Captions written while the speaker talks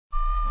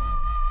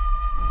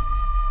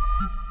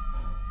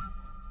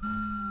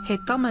he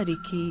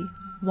tamariki,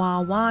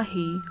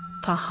 wāwahi,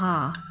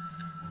 taha,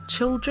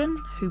 children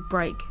who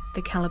break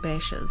the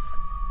calabashes.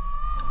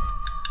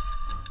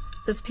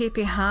 This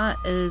pepeha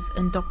is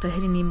in Dr.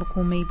 Hirini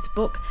McCormead's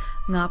book,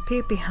 Ngā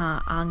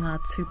Pepeha a Ngā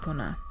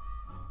Tūpuna.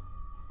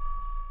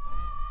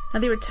 Now,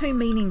 there are two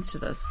meanings to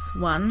this.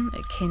 One,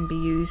 it can be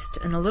used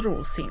in a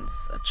literal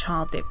sense. A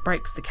child that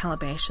breaks the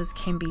calabashes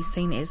can be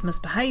seen as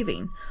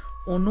misbehaving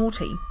or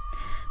naughty,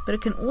 but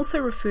it can also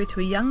refer to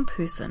a young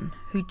person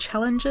who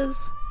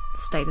challenges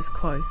the status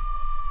quo.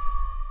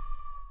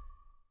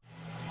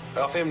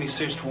 Our family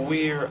searched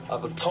where are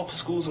the top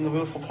schools in the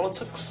world for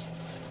politics,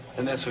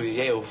 and that's where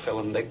Yale fell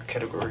in that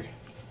category.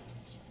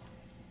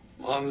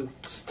 I'm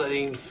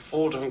studying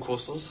 4 different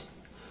courses.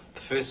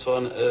 The first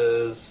one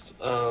is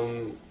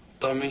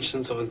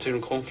Dimensions of Internal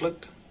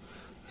Conflict.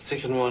 The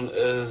second one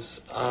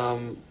is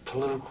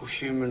Political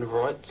Human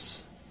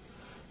Rights.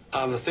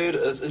 The third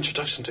is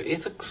Introduction to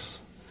Ethics.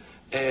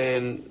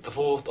 And the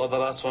fourth, or the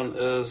last one,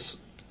 is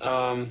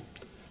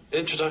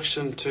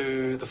Introduction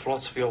to the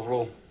Philosophy of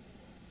Law.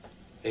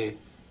 Yeah.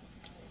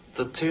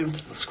 The term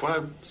to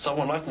describe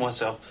someone like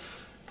myself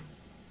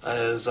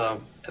is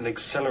an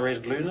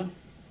accelerated learner.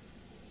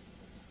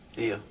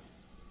 Yeah.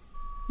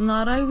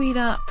 Ngaa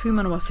Rauuira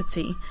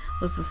Puumanawawhiti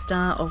was the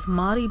star of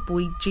Māori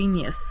Boy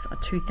Genius, a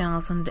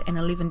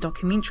 2011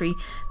 documentary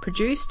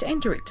produced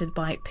and directed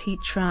by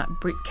Petra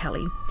Brett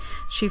Kelly.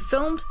 She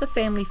filmed the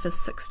family for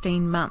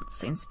 16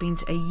 months and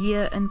spent a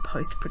year in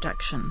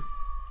post-production.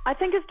 I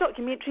think as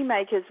documentary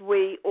makers,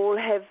 we all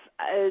have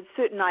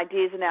certain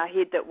ideas in our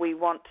head that we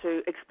want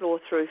to explore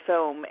through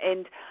film.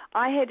 And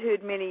I had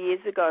heard many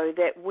years ago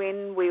that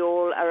when we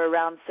all are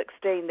around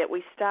 16, that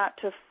we start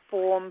to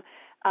form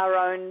our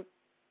own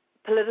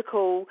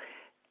political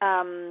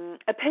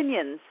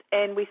opinions,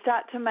 and we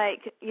start to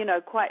make,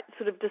 quite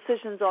sort of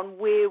decisions on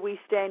where we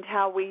stand,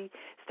 how we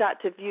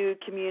start to view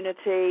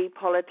community,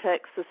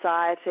 politics,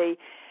 society.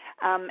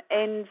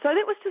 And so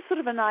that was just sort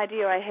of an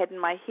idea I had in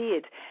my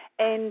head.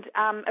 And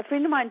a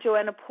friend of mine,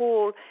 Joanna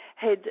Paul,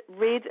 had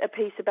read a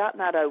piece about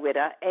Ngā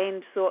Rauuira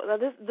and thought,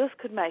 this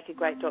could make a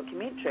great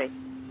documentary.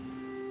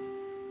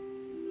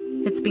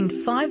 It's been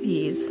 5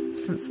 years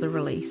since the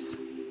release.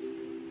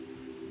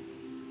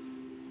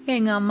 E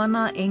ngā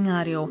mana e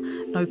ngā reo,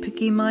 nau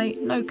piki mai,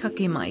 nau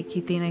kake mai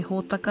ki tēnei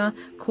hōtaka,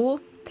 ko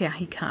te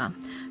ahi kā.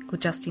 Ko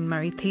Justine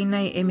Murray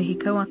tēnei e mihi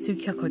kau atu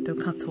kia koutou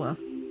katoa.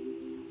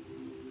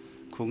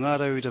 Ko Ngaa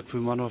Rauuira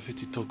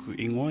Puumanawawhiti tōku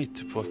ingoa I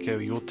tupu ake au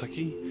I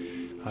Otaki,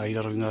 I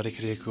raro ngā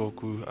rekereko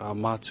oku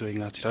mātua I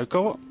Ngāti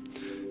Raukawa,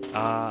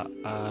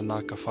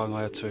 nā ka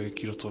whāngai atu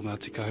ki roto ngā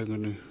tika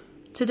hungunu.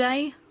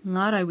 Today,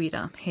 Ngaa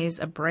Rauuira has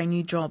a brand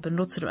new job in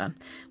Rotorua,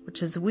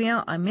 which is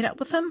where I met up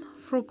with him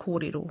for a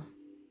kōrero.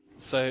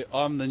 So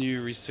I'm the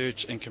new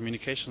Research and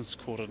Communications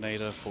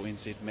Coordinator for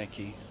NZ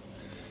Maki.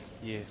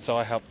 Yeah, so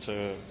I help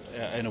to,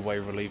 in a way,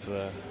 relieve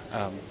the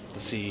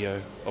CEO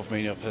of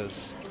many of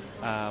his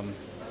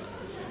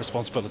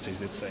responsibilities,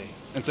 let's say,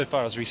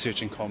 insofar as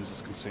research and comms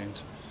is concerned.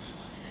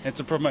 And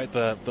to promote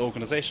the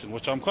organisation,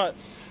 which I'm quite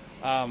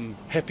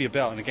happy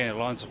about, and again, it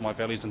aligns with my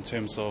values in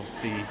terms of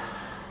the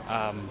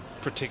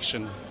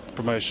protection,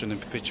 promotion and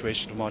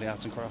perpetuation of Māori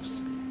arts and crafts.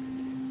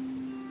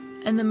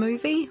 In the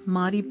movie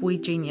Māori Boy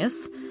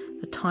Genius,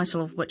 the title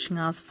of which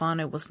Ngā's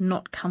whānau was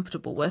not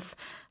comfortable with,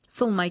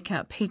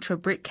 filmmaker Petra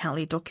Brett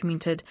Kelly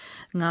documented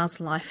Ngā's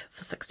life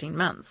for 16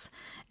 months.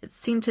 It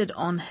centred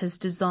on his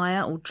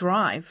desire, or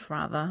drive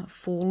rather,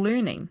 for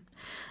learning.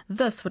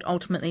 This would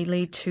ultimately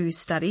lead to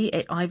study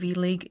at Ivy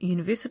League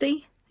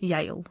University,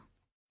 Yale.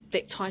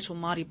 That title,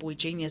 Māori Boy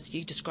Genius,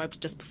 you described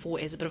it just before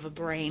as a bit of a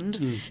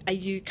brand. Are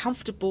you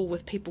comfortable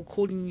with people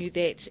calling you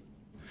that?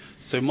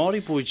 So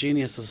Māori Boy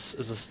Genius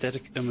is a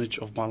static image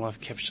of my life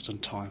captured in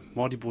time.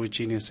 Māori Boy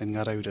Genius and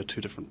Ngā Rauuira are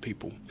two different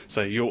people.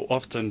 So you'll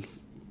often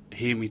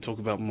hear me talk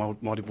about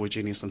Māori Boy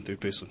Genius in third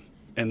person.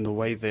 And the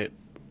way that,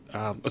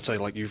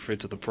 like you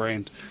referred to the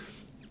brand.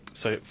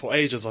 So for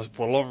ages,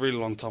 for a really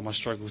long time, I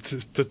struggled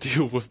to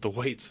deal with the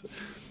weight.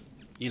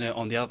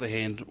 On the other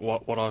hand,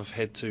 what I've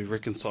had to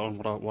reconcile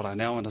and what I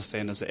now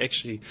understand is that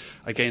actually,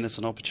 again, it's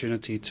an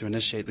opportunity to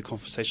initiate the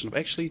conversation of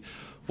actually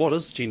what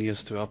is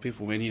genius to our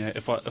people. And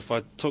if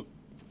I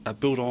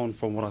build on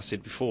from what I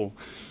said before,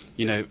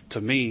 to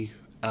me,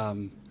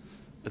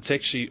 it's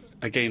actually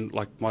again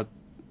like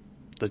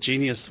the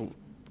genius,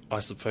 I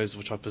suppose,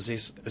 which I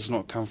possess, has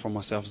not come from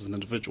myself as an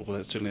individual.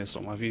 That's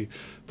not my view,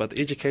 but the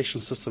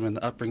education system and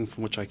the upbringing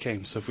from which I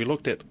came. So if we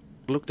looked at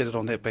it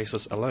on that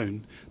basis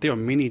alone, there are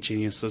many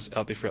geniuses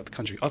out there throughout the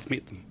country. I've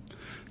met them.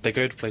 They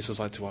go to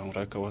places like Te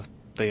Wānanga, Raukawa.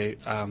 They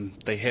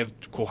have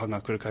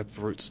kohanga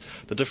kurukaipa roots.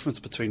 The difference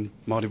between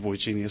Māori Boy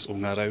Genius or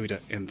Ngā Rauuira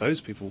and those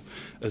people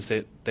is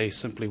that they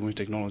simply weren't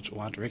acknowledged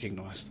or aren't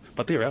recognised.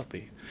 But they're out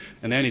there.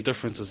 And the only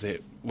difference is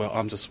that,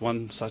 I'm just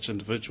one such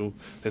individual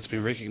that's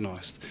been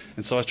recognised.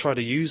 And so I try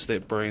to use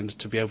that brand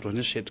to be able to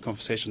initiate the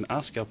conversation and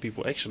ask our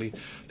people, actually,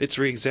 let's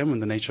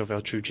re-examine the nature of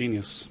our true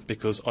genius,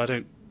 because I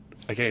don't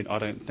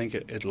think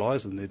it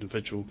lies in the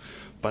individual,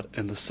 but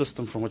in the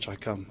system from which I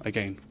come.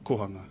 Again,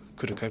 kohanga,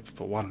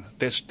 kurukaipa,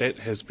 wānanga. That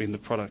has been the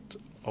product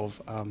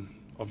of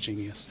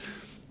genius.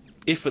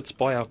 Efforts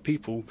by our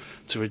people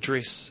to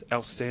address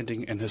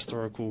outstanding and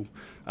historical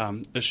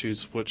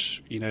issues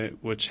which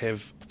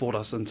have brought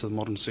us into the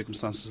modern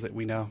circumstances that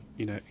we now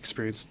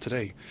experience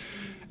today.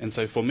 And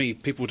so for me,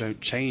 people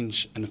don't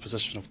change in a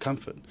position of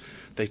comfort.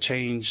 They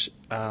change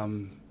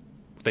when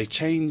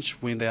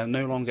they are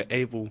no longer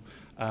able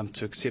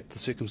to accept the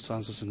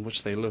circumstances in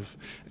which they live.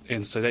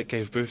 And so that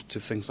gave birth to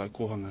things like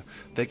kohanga,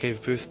 that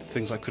gave birth to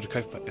things like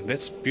kura, and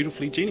that's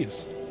beautifully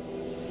genius.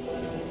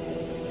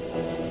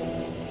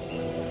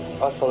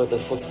 I follow the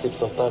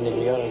footsteps of Tāne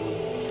Raukawa.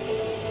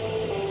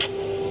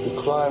 You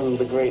climb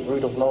the great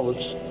root of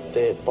knowledge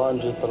that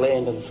binds with the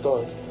land and the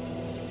skies.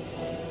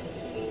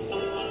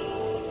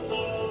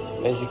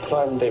 As he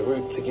climbed that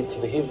route to get to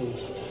the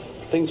heavens,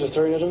 things were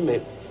thrown at him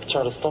that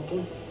tried to stop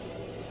him,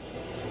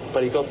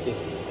 but he got there.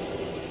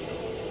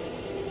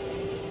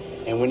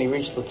 And when he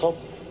reached the top,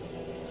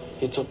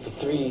 he took the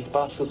 3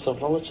 baskets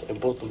of knowledge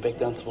and brought them back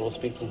down to what I was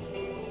speaking.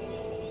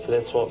 So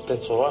that's what I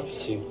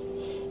pursue.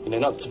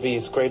 Not to be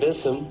as great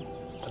as him,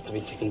 but to be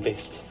second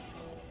best.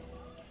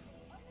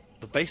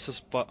 The basis,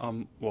 but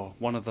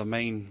one of the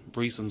main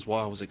reasons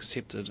why I was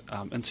accepted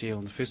into Yale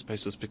in the first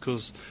place is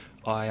because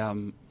I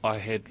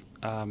had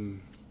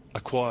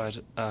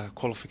acquired a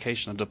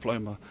qualification, a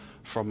diploma,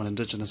 from an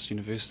Indigenous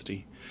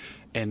university,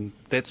 and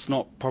that's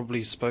not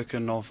probably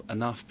spoken of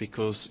enough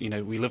because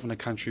we live in a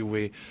country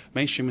where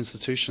mainstream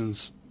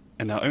institutions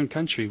in our own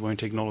country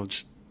won't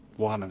acknowledge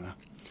Wānanga.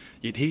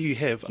 Yet here you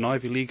have an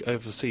Ivy League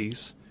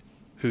overseas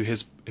who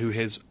has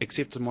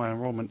accepted my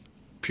enrolment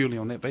purely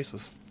on that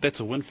basis. That's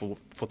a win for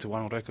Te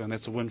Wānanga, and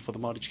that's a win for the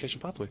Māori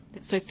education pathway.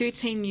 So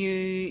 13,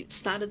 you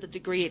started the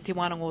degree at Te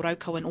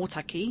Wānanga in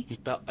Otaki.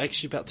 About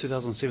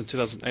 2007,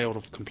 2008 I would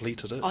have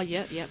completed it. Oh,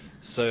 yeah.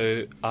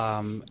 So,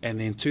 and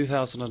then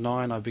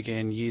 2009 I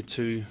began year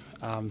 2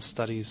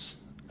 studies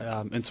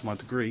into my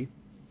degree.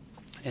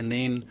 And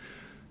then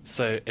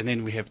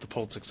we have the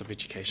politics of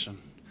education.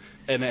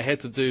 And it had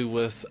to do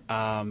with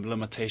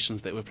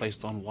limitations that were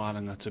placed on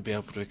Wānanga to be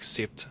able to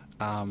accept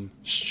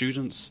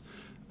students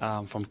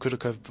from kura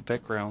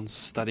backgrounds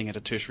studying at a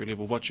tertiary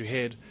level. What you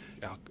had,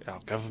 our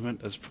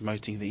government is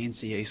promoting the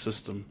NCA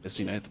system as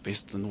the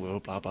best in the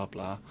world, blah blah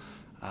blah,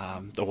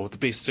 or the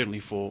best certainly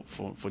for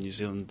New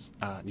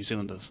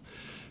Zealanders.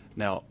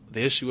 Now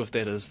the issue with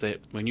that is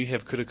that when you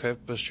have kura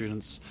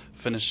students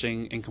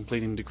finishing and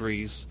completing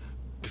degrees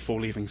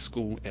before leaving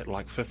school at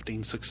like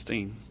 15,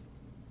 16,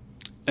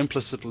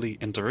 implicitly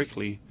and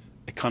directly,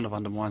 it kind of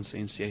undermines the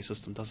NCA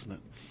system, doesn't it?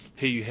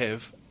 Here you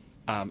have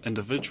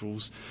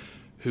individuals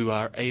who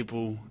are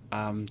able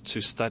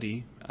to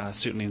study,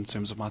 certainly in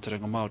terms of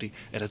mātauranga Māori,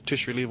 at a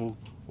tertiary level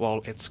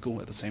while at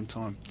school at the same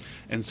time.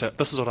 And so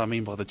this is what I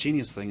mean by the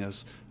genius thing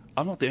is,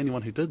 I'm not the only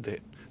one who did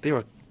that.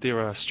 There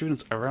are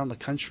students around the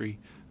country,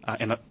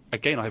 and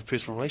again I have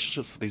personal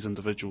relationships with these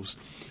individuals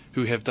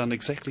who have done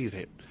exactly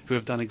that, who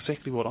have done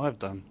exactly what I've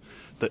done.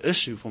 The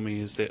issue for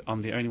me is that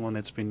I'm the only one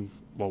that's been,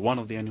 one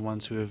of the only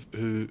ones who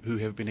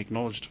have been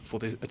acknowledged for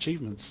their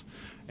achievements.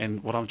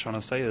 And what I'm trying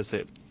to say is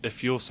that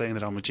if you're saying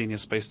that I'm a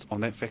genius based on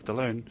that fact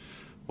alone,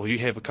 well, you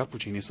have a couple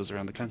of geniuses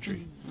around the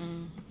country.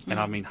 And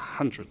I mean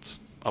hundreds,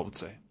 I would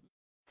say.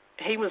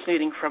 He was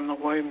leading from the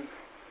womb,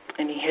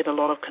 and he had a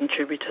lot of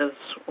contributors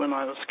when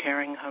I was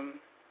carrying him.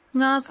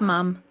 Ngā's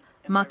mum,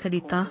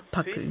 Maakarita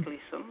Paku.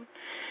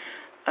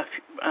 A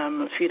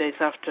few days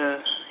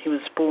after he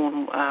was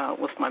born,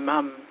 with my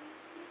mum,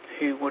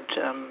 who would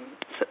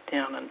sit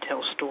down and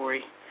tell a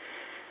story.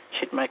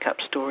 She'd make up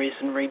stories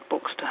and read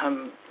books to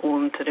him all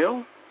in te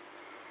reo.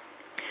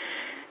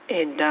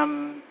 And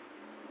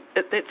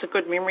that's a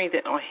good memory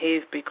that I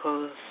have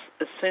because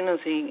as soon as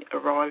he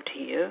arrived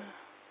here,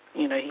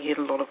 he had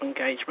a lot of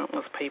engagement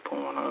with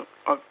people, and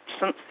I've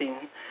since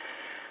then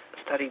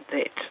studied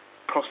that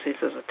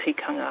process as a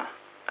tikanga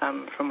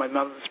from my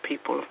mother's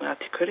people of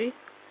Ngāti Kuri,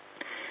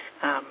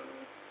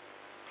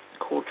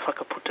 called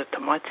whakaputa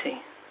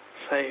tamaiti.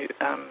 So,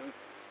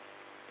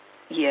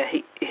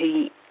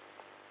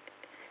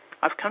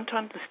 I've come to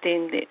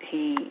understand that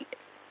he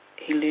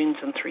learns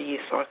in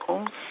 3-year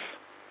cycles,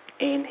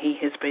 and he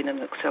has been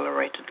an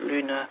accelerated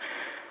learner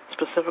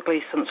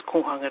specifically since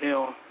kohanga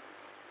reo.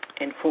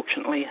 And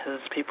fortunately,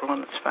 his people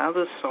on his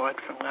father's side,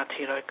 from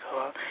Ngāti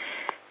Raukawa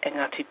and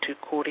Ngāti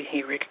Tūkore,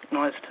 he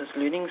recognised his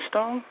learning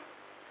style.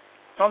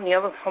 On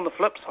the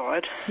flip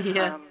side,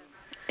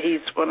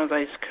 he's one of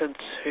those kids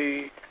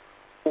who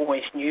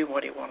always knew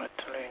what he wanted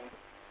to learn.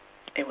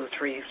 He was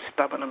very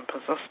stubborn and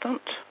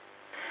persistent.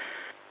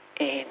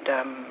 And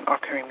I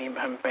can remember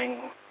him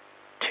being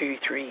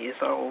 2-3 years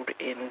old,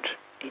 and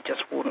he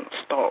just wouldn't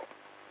stop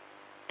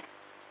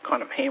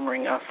kind of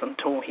hammering us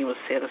until he was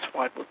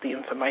satisfied with the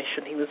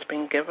information he was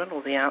being given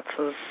or the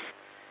answers.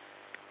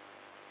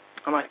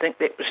 And I think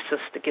that was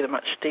just to get a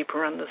much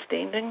deeper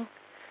understanding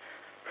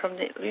from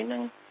that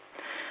learning.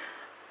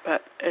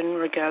 But in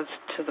regards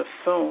to the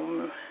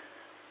film,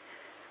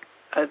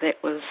 it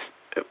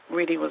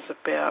really was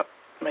about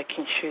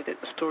making sure that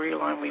the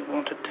storyline we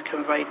wanted to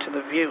convey to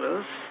the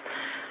viewers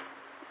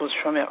was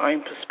from our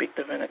own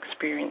perspective and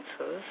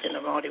experiences in a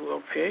Māori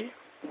worldview,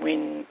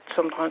 when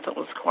sometimes it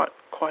was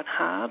quite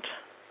hard.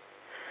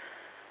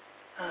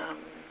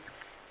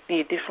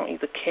 Definitely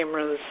the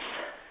cameras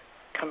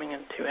coming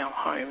into our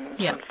homes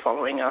and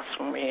following us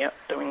when we're out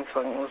doing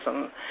things.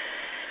 And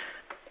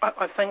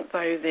I think,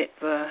 though, that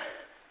the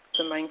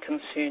main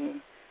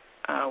concern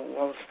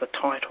was the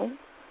title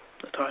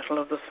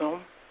of the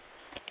film,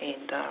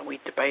 and we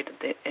debated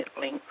that at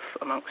length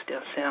amongst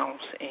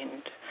ourselves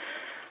and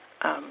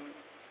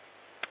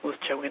with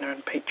Joanna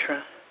and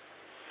Petra.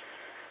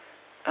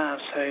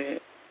 So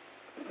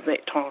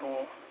that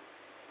title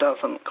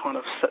doesn't kind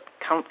of sit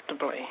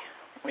comfortably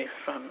with,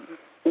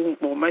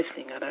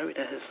 mostly Ngā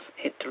Rauuira has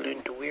had to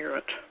learn to wear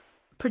it.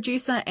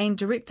 Producer and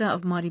director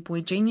of Māori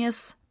Boy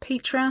Genius,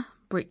 Petra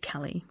Brett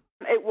Kelly.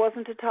 It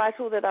wasn't a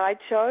title that I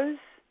chose.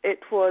 It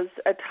was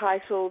a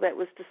title that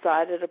was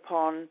decided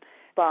upon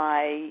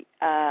by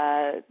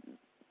the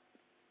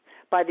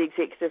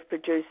executive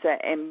producer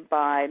and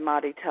by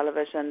Māori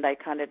Television. They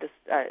kind of just,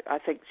 I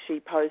think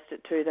she posed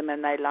it to them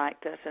and they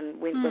liked it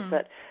and went with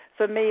it.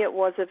 For me, it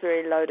was a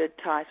very loaded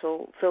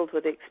title, filled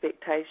with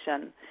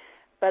expectation,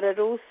 but it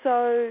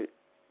also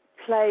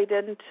played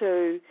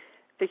into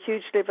the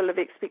huge level of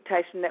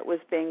expectation that was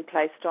being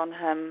placed on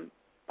him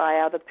by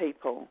other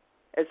people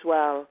as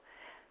well.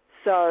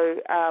 So,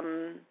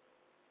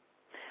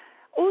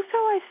 also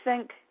I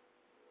think,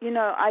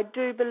 I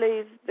do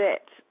believe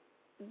that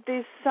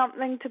there's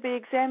something to be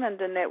examined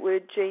in that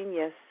word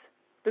genius,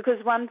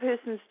 because one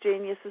person's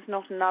genius is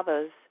not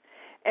another's.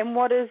 And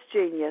what is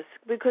genius?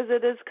 Because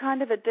it is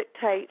kind of a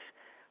dictate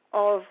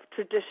of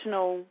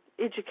traditional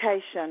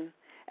education,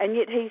 and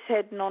yet he's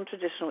had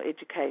non-traditional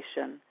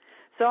education.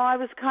 So I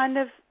was kind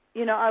of,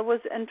 I was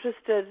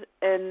interested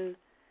in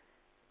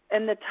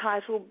the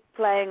title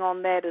playing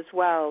on that as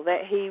well,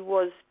 that he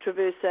was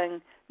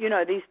traversing,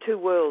 these two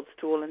worlds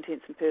to all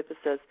intents and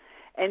purposes.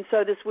 And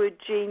so this word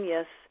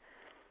genius,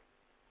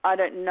 I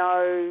don't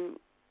know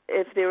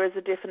if there is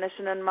a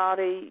definition in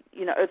Māori,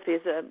 if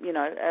there's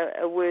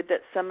a word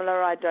that's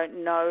similar, I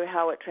don't know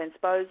how it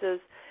transposes.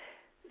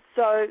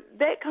 So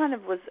that kind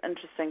of was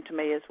interesting to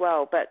me as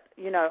well. But,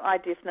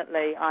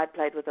 I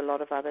played with a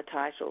lot of other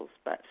titles,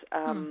 but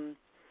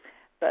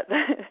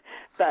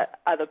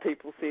other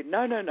people said,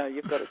 no,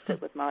 you've got to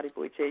stick with Māori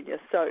Boy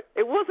Genius. So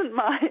it wasn't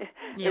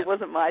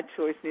my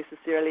choice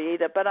necessarily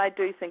either, but I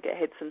do think it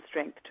had some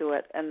strength to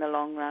it in the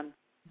long run.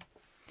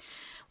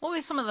 What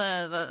were some of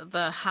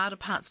the harder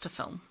parts to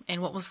film,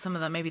 and what was some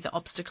of maybe the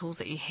obstacles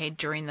that you had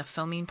during the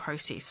filming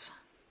process?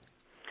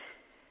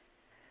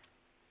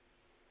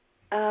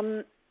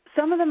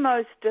 Some of the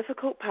most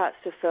difficult parts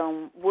to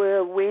film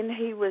were when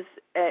he was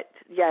at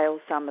Yale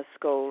summer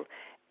school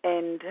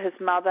and his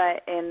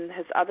mother and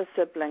his other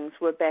siblings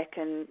were back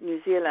in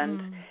New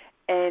Zealand,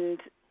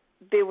 and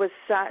there was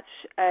such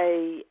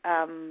a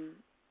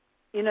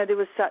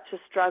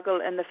struggle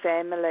in the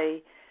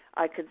family.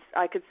 I could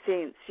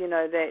sense,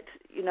 that,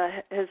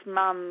 his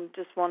mum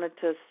just wanted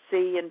to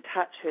see and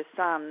touch her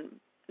son.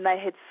 And they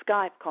had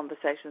Skype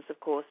conversations, of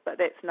course, but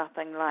that's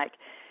nothing like,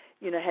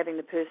 having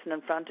the person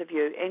in front of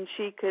you. And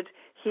she could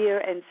hear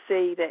and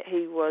see that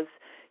he was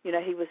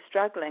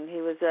struggling.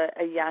 He was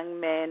a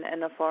young man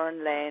in a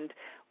foreign land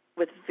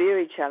with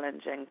very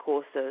challenging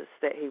courses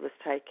that he was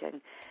taking.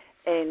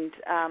 And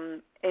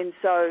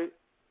so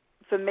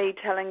for me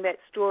telling that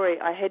story,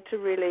 I had to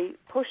really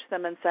push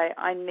them and say,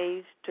 I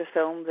need to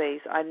film these.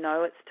 I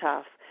know it's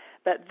tough,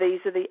 but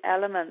these are the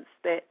elements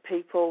that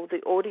people,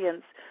 the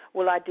audience,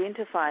 will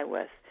identify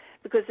with.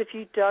 Because if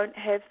you don't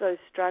have those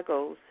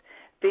struggles,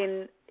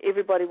 then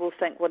everybody will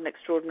think, what an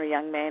extraordinary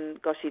young man,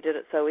 gosh, he did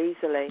it so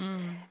easily.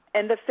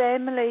 And the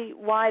family,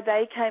 why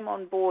they came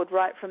on board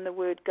right from the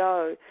word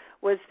go,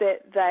 was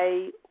that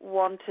they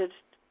wanted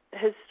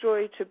his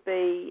story to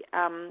be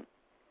an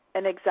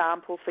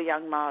example for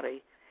young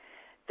Māori.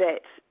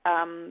 That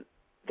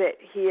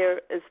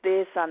here is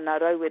their son, Ngaa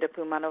Rauuira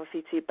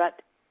Puumanawawhiti,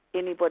 but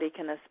anybody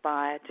can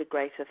aspire to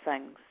greater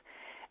things.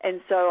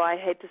 And so I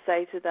had to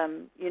say to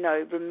them,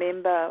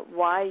 remember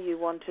why you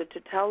wanted to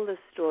tell this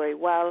story.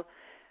 Well,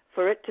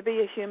 for it to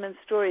be a human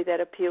story that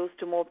appeals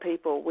to more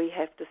people, we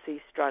have to see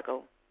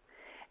struggle.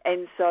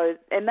 And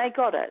they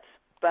got it.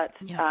 But,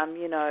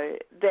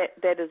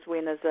 that is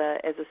when as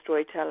a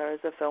storyteller,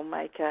 as a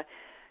filmmaker,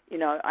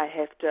 I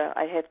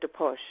have to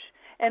push.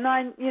 And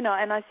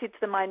I said to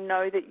them, I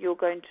know that you're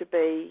going to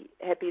be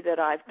happy that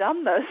I've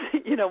done this,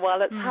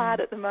 while it's hard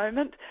at the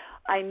moment.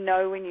 I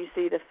know when you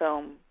see the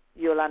film,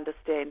 you'll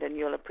understand and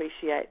you'll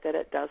appreciate that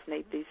it does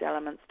need these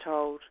elements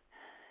told.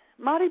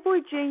 Māori Boy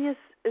Genius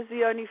is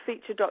the only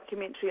feature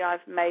documentary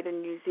I've made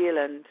in New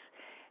Zealand,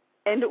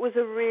 and it was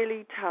a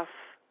really tough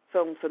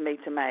film for me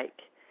to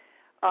make.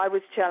 I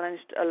was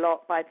challenged a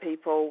lot by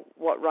people,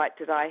 what right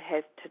did I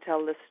have to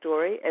tell this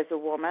story as a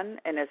woman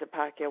and as a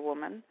Pākehā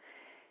woman?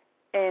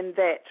 And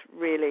that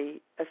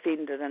really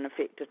offended and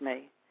affected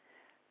me.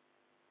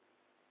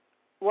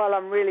 While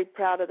I'm really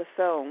proud of the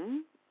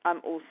film, I'm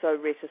also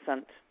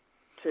reticent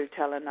to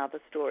tell another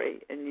story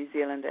in New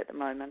Zealand at the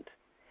moment.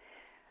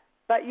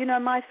 But,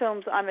 my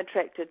films, I'm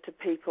attracted to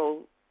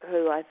people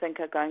who I think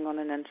are going on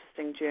an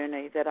interesting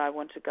journey that I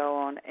want to go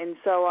on. And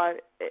so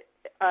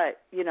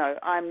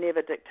I'm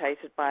never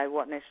dictated by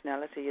what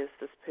nationality is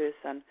this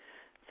person.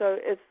 So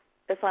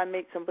if I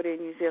meet somebody in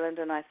New Zealand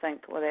and I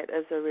think, well, that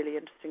is a really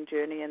interesting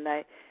journey, and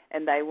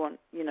they want,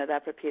 they're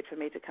prepared for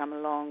me to come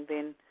along,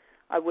 then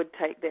I would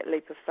take that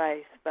leap of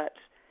faith. But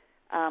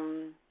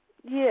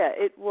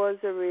it was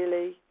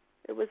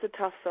a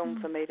tough film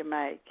for me to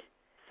make.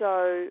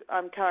 So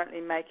I'm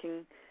currently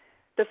making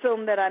the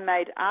film that I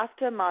made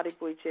after Māori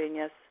Boy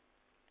Genius.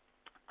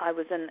 I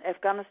was in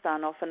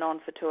Afghanistan off and on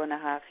for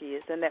 2.5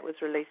 years, and that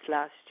was released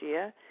last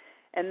year.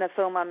 And the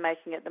film I'm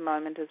making at the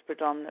moment is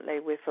predominantly,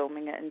 we're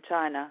filming it in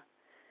China.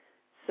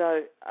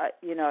 So,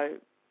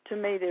 to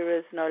me there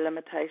is no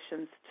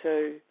limitations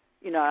to,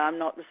 I'm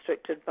not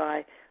restricted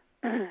by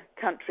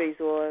countries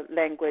or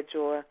language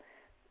or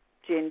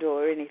gender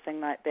or anything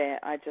like that.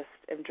 I just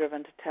am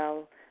driven to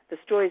tell the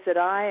stories that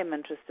I am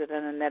interested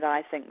in and that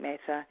I think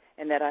matter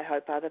and that I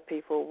hope other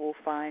people will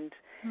find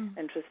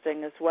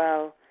interesting as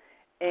well.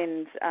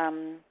 And,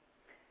 and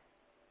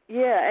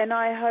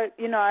I hope,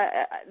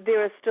 there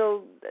are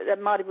still,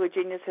 Māori Boy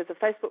Genius has a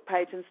Facebook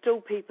page and still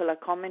people are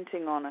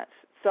commenting on it.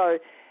 So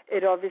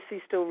it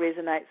obviously still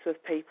resonates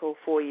with people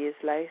 4 years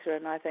later,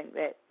 and I think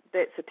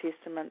that's a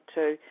testament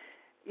to,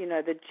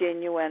 the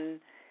genuine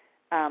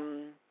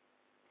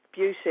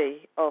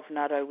beauty of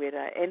Ngaa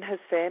Rauuira and his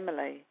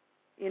family,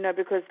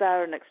 because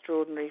they're an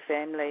extraordinary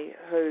family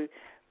who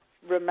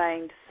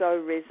remained so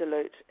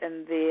resolute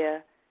in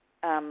their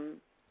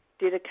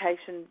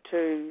dedication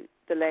to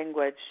the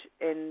language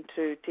and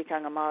to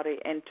tikanga Māori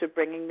and to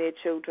bringing their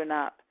children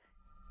up.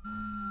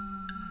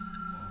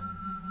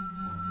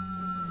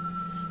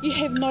 You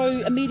have no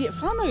immediate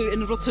whānau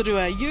in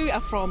Rotorua. You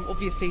are from,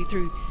 obviously,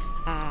 through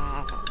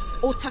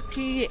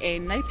Otaki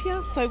and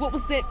Napier. So what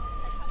was that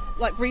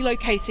like,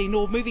 relocating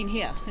or moving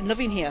here and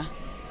living here?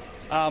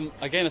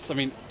 Again,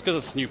 because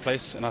it's a new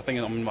place, and I think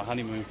I'm in my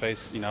honeymoon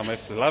phase, I'm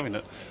absolutely loving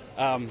it.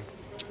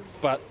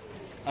 But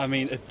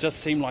it just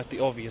seemed like the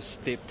obvious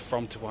step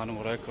from Te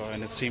Wānanga Raukawa,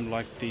 and it seemed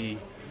like the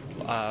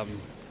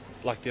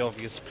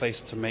obvious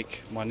place to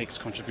make my next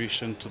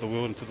contribution to the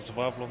world and to the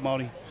survival of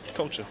Māori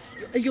culture.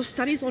 Are your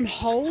studies on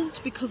hold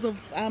because of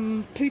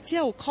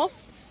pūtea or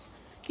costs?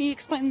 Can you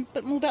explain a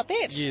bit more about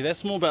that? Yeah,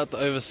 that's more about the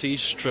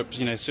overseas trip.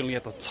 Certainly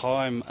at the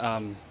time,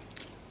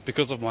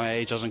 because of my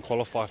age, I didn't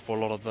qualify for a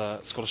lot of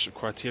the scholarship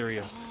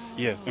criteria.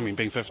 Yeah,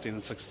 being 15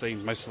 and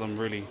 16, most of them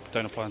really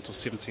don't apply until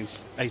 17,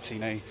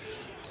 18,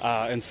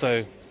 and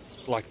so,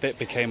 that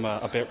became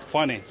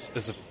finance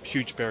is a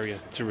huge barrier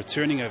to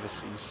returning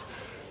overseas.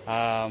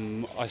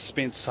 I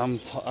spent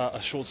a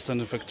short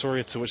stint in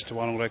Victoria, to which Te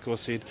Wānanga Raukawa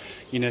said,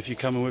 if you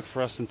come and work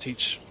for us and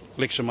teach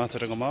lecture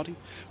mātauranga Māori,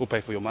 we'll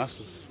pay for your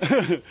masters.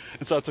 And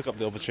so I took up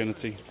the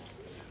opportunity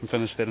and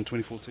finished that in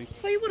 2014.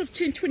 So you would have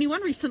turned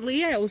 21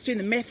 recently, I was doing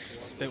the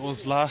maths. That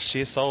was last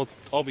year, so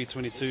I'll be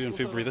 22 in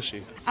February this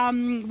year.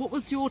 What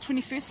was your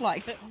 21st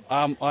like?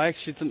 I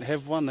actually didn't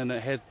have one, and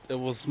it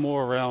was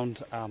more around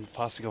the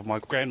passing of my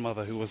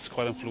grandmother, who was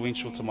quite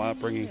influential to my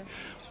upbringing. It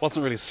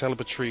wasn't really a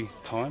celebratory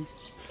time.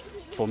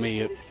 For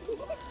me, it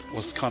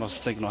was kind of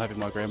stinking not having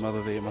my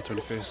grandmother there at my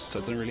 21st, so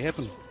it didn't really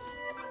happen.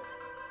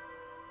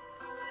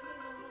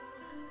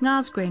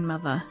 Ngā's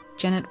grandmother,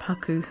 Janet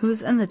Paku, who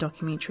was in the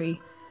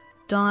documentary,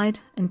 died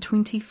in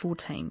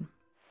 2014.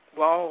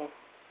 While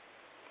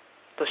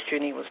this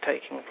journey was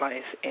taking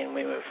place and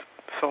we were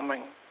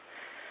filming,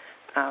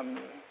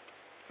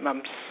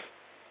 Mum's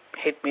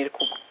had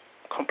medical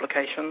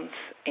complications,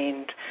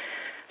 and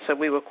so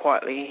we were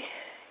quietly,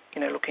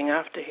 looking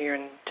after her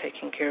and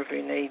taking care of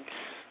her needs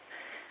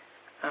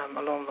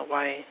along the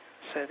way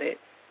so that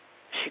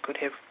she could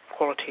have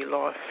quality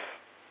life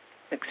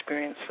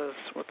experiences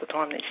with the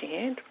time that she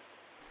had.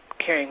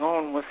 Carrying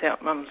on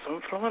without Mum's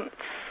influence,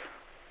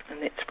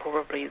 and that's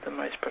probably the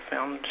most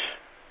profound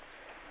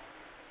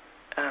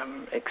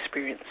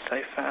experience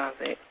so far,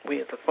 that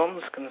where the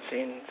film's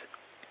concerned,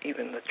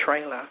 even the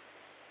trailer,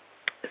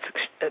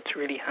 it's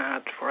really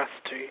hard for us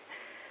to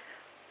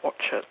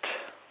watch it.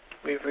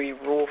 We're very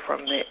raw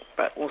from that,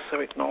 but also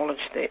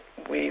acknowledge that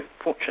we're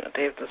fortunate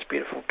to have this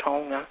beautiful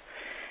taonga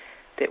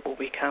that will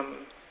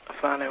become a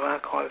whānau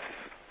archive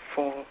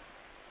for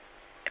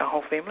our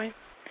whole family.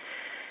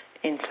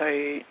 And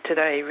so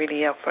today,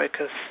 really, our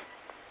focus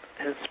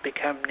has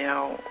become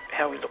now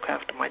how we look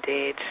after my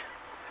dad,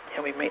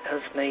 how we meet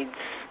his needs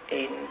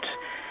and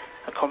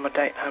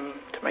accommodate him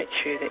to make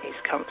sure that he's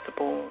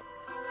comfortable.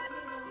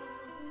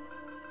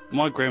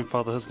 My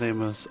grandfather, his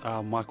name is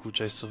Michael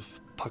Joseph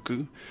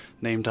Paku,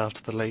 named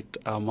after the late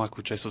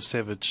Michael Joseph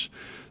Savage.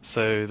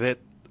 So that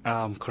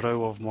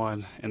korau of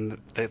mine and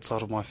that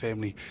side of my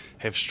family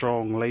have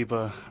strong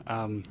labour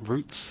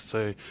roots.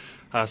 So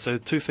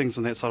two things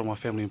on that side of my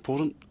family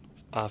important.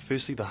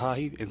 Firstly, the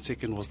hāhi, and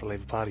second was the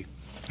Labour Party.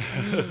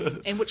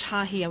 And which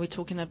hāhi are we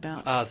talking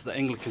about? The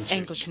Anglican Church.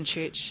 Anglican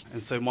Church.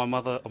 And so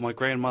my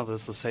grandmother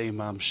is the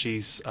same.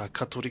 She's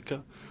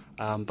Katorika,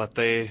 but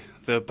they're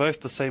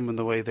both the same in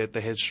the way that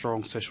they had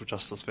strong social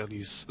justice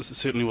values. This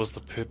certainly was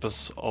the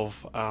purpose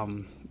of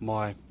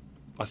my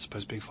I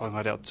suppose, being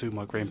whangaid out to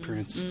my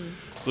grandparents.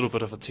 A little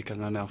bit of a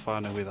tikanga now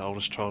whānau, where the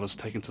oldest child is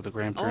taken to the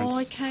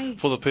grandparents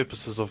for the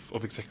purposes of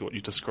exactly what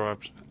you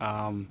described,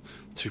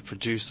 to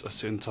produce a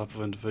certain type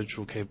of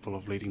individual capable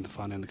of leading the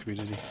whānau in the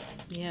community.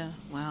 Yeah,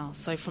 wow.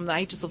 So from the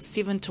ages of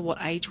 7 to what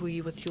age were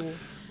you with your...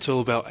 Till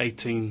about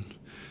 18.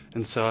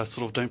 And so I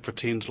sort of don't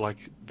pretend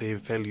like their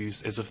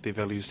values, as if their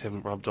values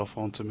haven't rubbed off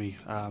onto me,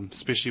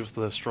 especially with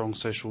the strong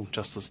social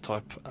justice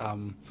type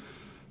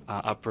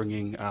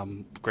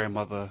upbringing.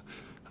 Grandmother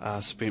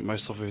spent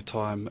most of her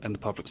time in the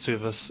public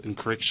service, in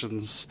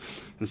corrections,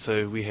 and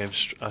so we have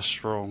a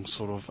strong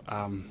sort of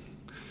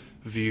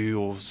view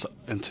or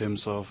in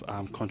terms of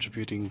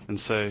contributing. And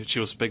so she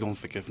was big on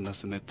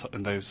forgiveness and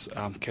those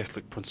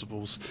Catholic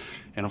principles.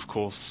 And of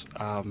course,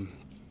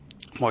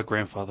 my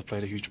grandfather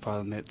played a huge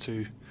part in that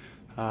too.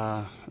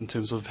 In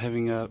terms of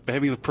having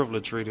the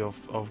privilege really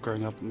of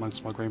growing up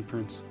amongst my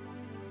grandparents.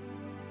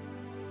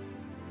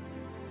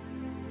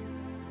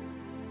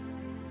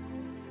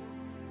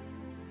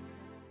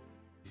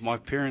 My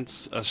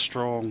parents are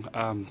strong,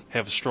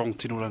 have a strong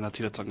tino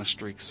rangatiratanga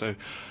streak, so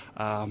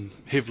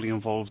heavily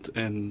involved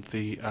in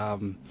the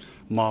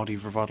Māori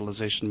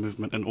revitalisation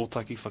movement in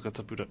Otaki,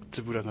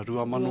 whakatipuranga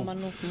rua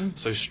mano.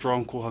 So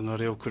strong kohanga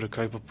reo kura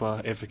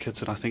kaupapa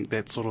advocates, and I think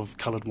that sort of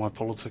coloured my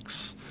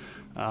politics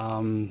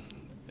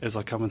as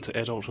I come into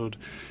adulthood.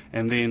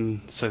 And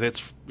then, so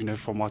that's,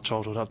 from my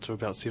childhood up to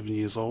about 7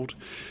 years old.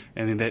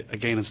 And then that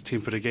again is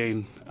tempered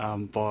again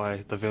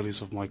by the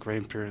values of my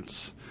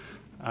grandparents.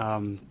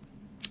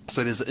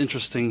 So there's an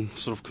interesting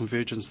sort of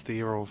convergence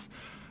there of,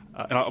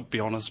 and I'll be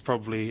honest,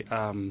 probably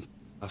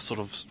a sort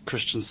of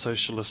Christian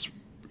socialist,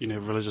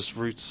 religious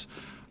roots,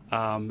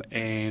 and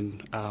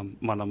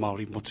mana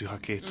Māori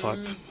motuhake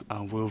type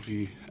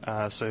worldview.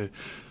 So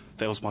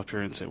that was my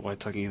parents at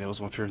Waitangi, that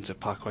was my parents at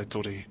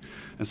Pākaitori.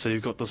 And so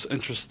you've got this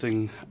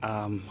interesting,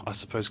 I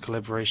suppose,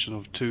 collaboration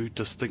of two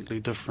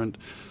distinctly different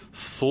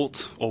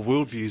thought, or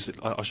worldviews,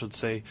 I should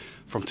say,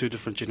 from two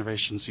different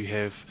generations. You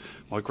have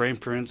my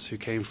grandparents who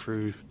came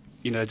through,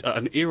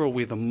 an era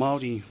where the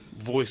Māori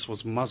voice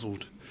was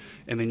muzzled.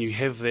 And then you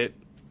have that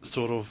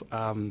sort of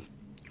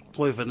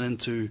woven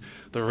into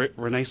the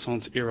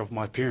Renaissance era of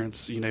my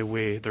parents,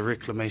 where the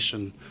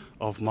reclamation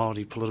of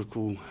Māori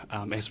political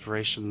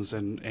aspirations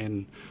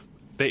and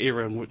the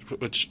era in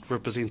which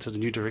represented a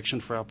new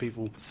direction for our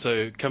people.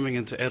 So coming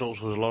into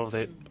adulthood,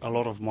 a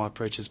lot of my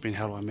approach has been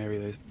how do I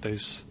marry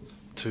those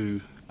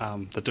two,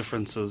 the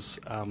differences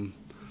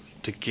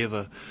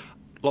together.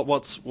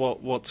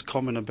 What's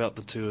common about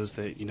the two is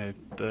that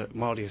the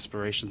Māori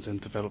aspirations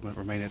and development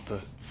remain at the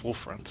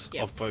forefront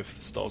of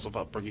both styles of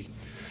upbringing.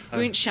 We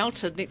weren't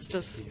sheltered. Let's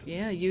just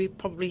you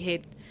probably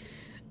had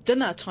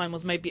dinner time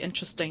was maybe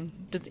interesting.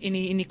 Did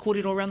any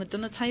kōrero around the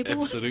dinner table?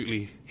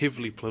 Absolutely,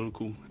 heavily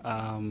political.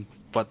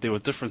 But there were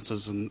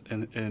differences in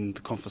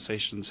the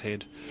conversations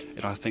had,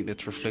 and I think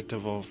that's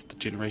reflective of the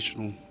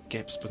generational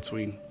gaps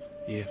between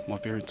my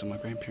parents and my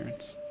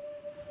grandparents.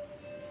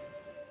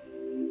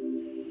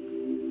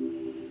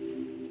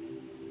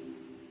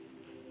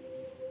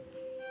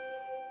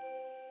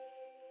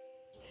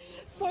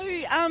 So,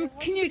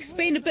 can you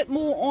expand a bit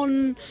more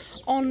on?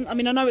 I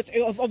mean, I know this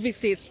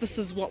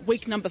is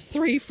week number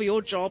 3 for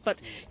your job,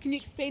 but can you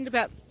expand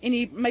about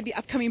any maybe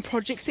upcoming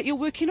projects that you're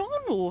working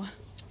on, or?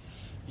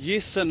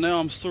 Yes and no.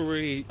 I'm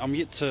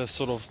yet to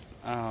sort of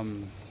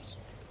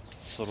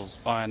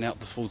iron out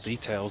the full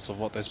details of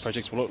what those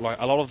projects will look like.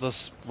 A lot of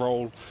this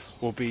role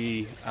will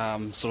be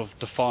sort of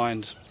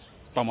defined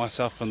by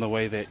myself in the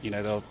way that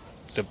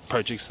the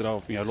projects that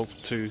I'll look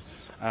to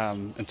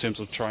in terms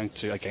of trying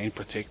to again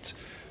protect,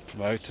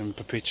 promote and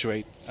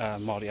perpetuate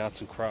Māori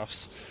arts and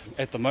crafts.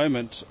 At the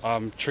moment,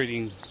 I'm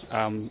treating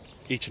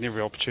each and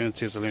every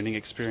opportunity as a learning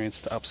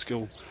experience to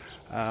upskill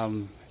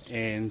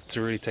and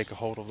to really take a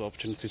hold of the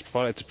opportunities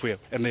provided to puia,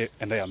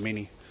 and they are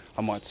many,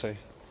 I might say.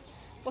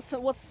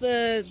 What's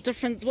the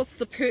difference? What's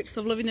the perks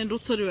of living in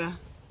Rotorua?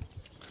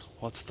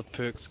 What's the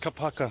perks?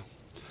 Kapahaka.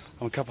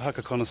 I'm a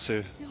kapahaka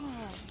connoisseur. Oh.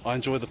 I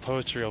enjoy the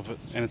poetry of it,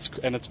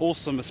 and it's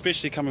awesome,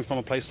 especially coming from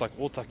a place like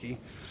Otaki.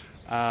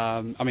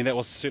 I mean, that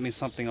was certainly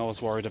something I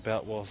was worried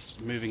about, was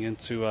moving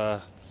into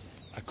a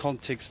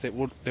context that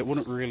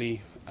wouldn't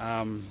really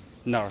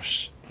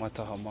nourish my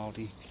taha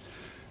Māori.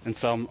 And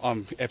so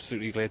I'm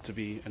absolutely glad to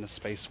be in a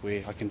space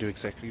where I can do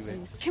exactly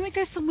that. Can we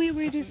go somewhere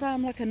where there's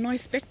like a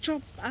nice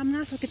backdrop, so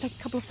we can take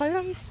a couple of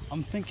photos?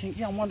 I'm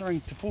wondering,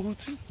 Te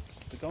Pohutu,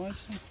 the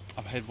guys?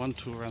 I've had one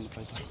tour around the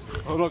place.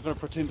 I'm not going to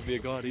pretend to be a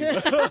guide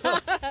either.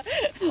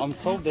 I'm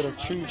told that a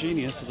true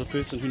genius is a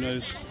person who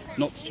knows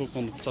not to talk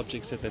on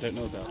subjects that they don't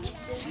know about.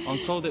 I'm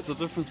told that the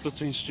difference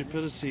between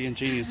stupidity and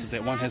genius is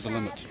that one has a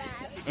limit.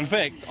 In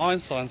fact,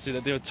 Einstein said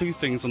that there are two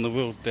things in the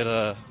world that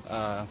are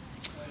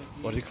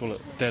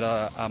that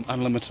are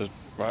unlimited,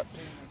 right?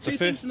 Two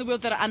things in the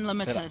world that are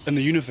unlimited. In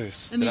the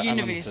universe. In the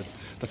universe. Unlimited.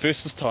 The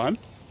first is time,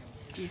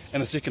 yes.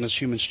 And the second is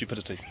human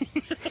stupidity.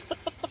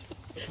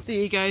 There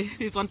you go.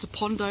 There's one to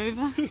ponder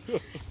over.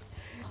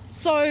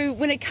 So,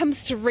 when it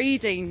comes to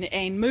reading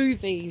and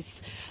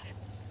movies,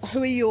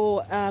 who are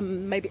your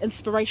maybe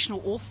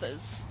inspirational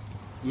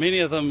authors? many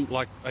of them,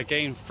 like,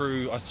 again,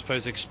 through, I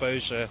suppose,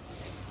 exposure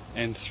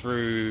and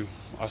through,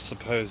 I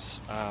suppose,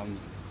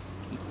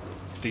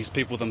 these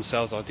people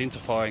themselves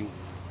identifying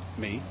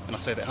me, and I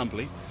say that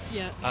humbly.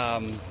 Yeah.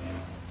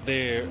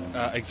 Their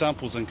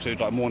examples include,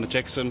 like, Moana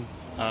Jackson.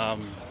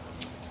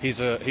 He's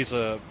a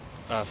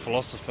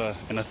philosopher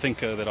and a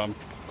thinker that I'm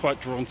quite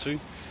drawn to,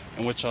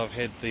 in which I've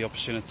had the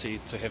opportunity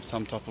to have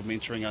some type of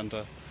mentoring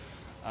under.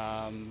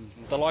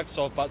 The likes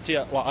of, but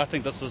yeah, well, I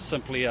think this is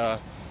simply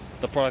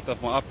the product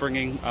of my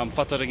upbringing.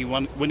 Whatarangi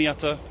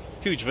Winiata,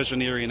 huge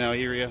visionary in our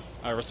area,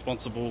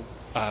 responsible,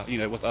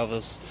 with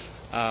others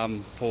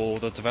for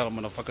the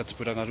development of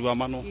whakatupuranga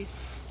ruamano.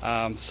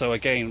 Yes. So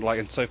again, like,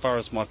 insofar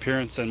as my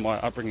parents and my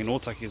upbringing in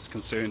Otaki is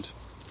concerned,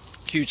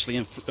 hugely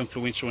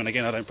influential. And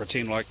again, I don't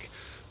pretend like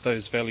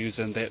those values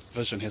and that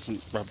vision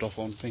hasn't rubbed off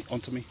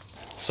onto me.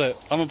 So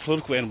I'm a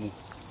political animal.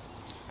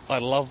 I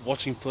love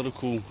watching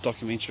political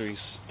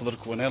documentaries,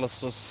 political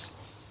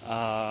analysis.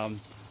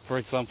 For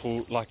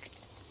example, like,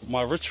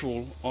 my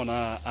ritual on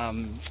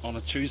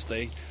a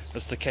Tuesday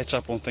is to catch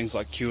up on things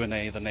like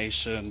Q&A, The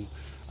Nation,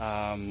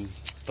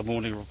 the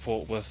Morning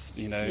Report with,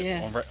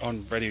 on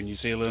Radio New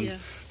Zealand,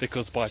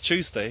 because by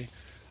Tuesday,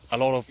 a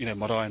lot of,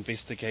 Marae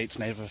Investigates,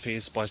 Native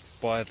Affairs,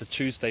 by the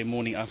Tuesday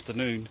morning,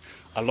 afternoon,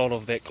 a lot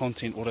of that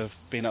content would have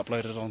been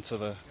uploaded onto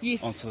the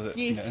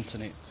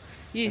internet.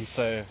 Yes. And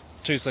so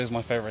Tuesday is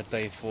my favourite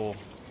day for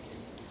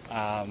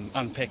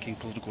unpacking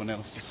political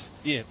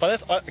analysis. Yeah, but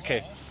that's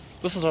okay.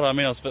 This is what I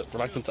mean. I was a bit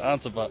reluctant to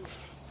answer, but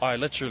I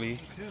literally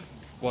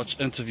watch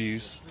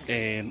interviews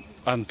and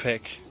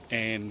unpack,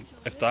 and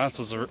if the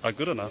answers are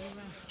good enough,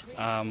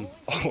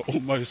 I'll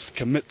almost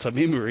commit to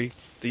memory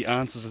the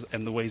answers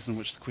and the ways in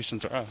which the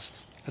questions are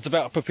asked. It's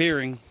about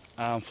preparing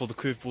for the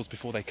curveballs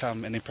before they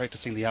come, and then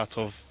practicing the art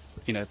of,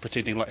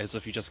 pretending like as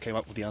if you just came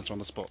up with the answer on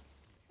the spot.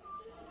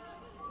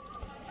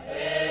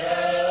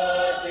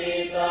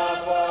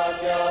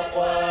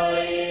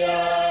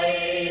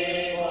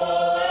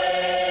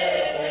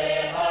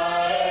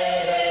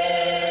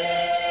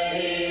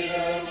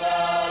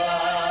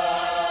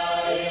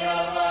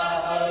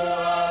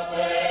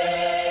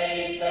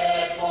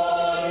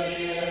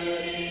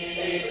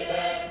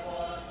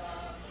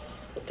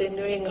 Te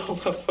nui ngā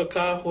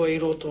whakāhua I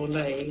roto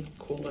nei,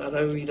 ko Ngaa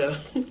Rauuira.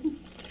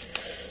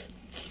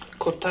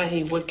 Ko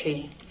tahi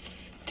wiki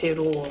te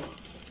roa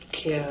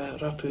kia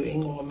rapu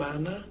ingoa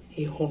mana,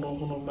 I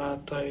hono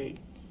mātou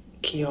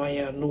ki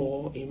aia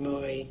no I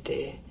mua I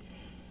te.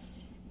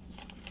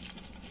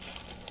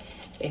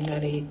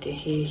 Engari I te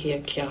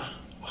hihia kia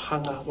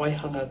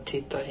waihanga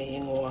tētahi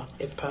ingoa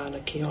e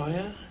pāna ki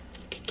aia,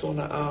 ki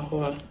tōna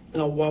āhua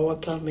ngā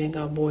wawata me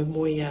ngā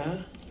moe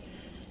a,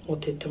 o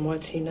te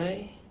tamaiti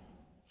nei.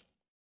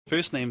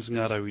 First name's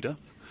Ngaa Rauuira,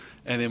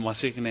 and then my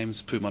second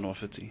name's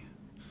Puumanawawhiti.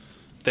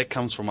 That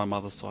comes from my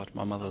mother's side.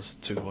 My mother's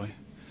Tūhoi.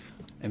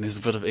 And there's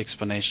a bit of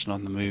explanation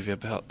on the movie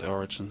about the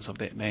origins of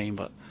that name,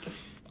 but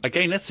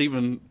again, that's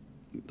even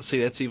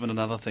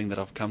another thing that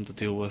I've come to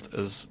deal with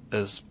is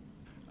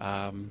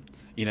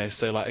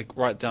so like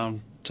right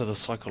down to the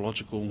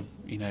psychological,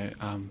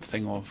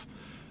 thing of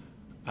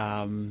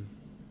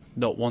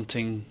not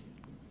wanting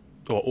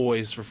or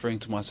always referring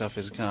to myself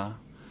as Ngā,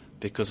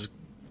 because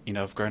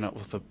I've grown up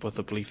with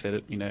the belief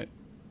that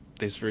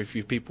there's very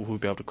few people who will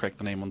be able to crack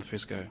the name on the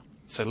first go.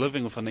 So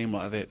living with a name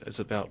like that is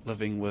about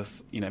living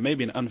with,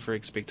 maybe an unfair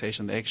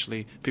expectation that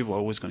actually people are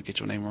always going to get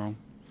your name wrong.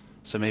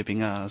 So maybe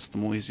Ngā is the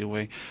more easier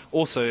way.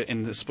 Also,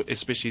 and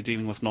especially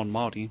dealing with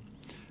non-Māori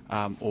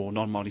or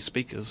non-Māori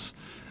speakers,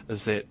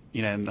 is that,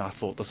 and I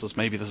thought this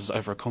is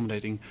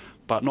over-accommodating,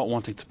 but not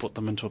wanting to put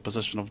them into a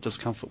position of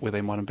discomfort where they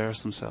might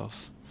embarrass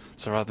themselves.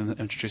 So rather than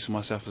introducing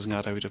myself as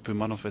Ngaa Rauuira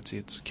Puumanawawhiti,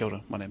 it's kia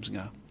ora, my name's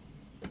Ngā.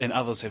 And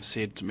others have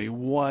said to me,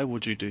 why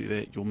would you do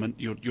that?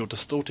 You're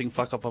distorting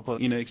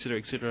whakapapa, etc.,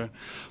 etc.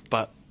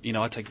 But,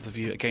 I take the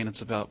view, again,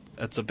 it's about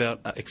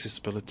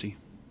accessibility.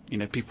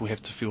 People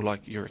have to feel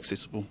like you're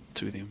accessible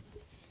to them.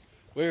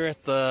 We're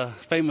at the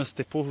famous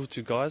Te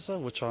Pohutu geyser,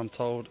 which I'm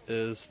told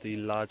is the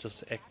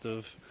largest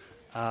active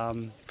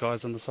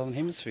geyser in the Southern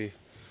Hemisphere.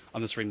 I'm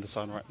just reading the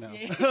sign right now.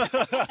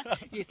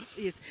 Yeah.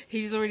 Yes.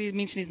 He's already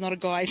mentioned he's not a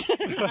guide.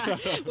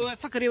 Well,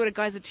 whakarewa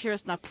geyser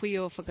terrace nā pui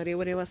o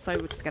whakarewa, so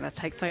we're just going to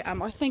take. So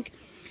I think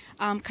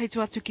kei tu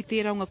atu ki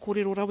tērā ngā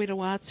kōrero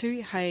rawerawa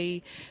atu,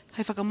 hei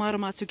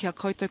whakamārama atu kia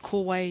koutou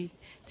kōwai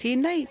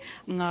tēnei,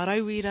 Ngaa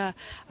Rauuira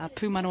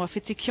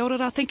Puumanawawhiti. Kia ora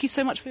rā, thank you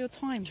so much for your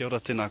time. Kia ora,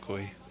 tēnā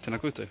koe, tēnā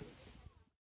koutou.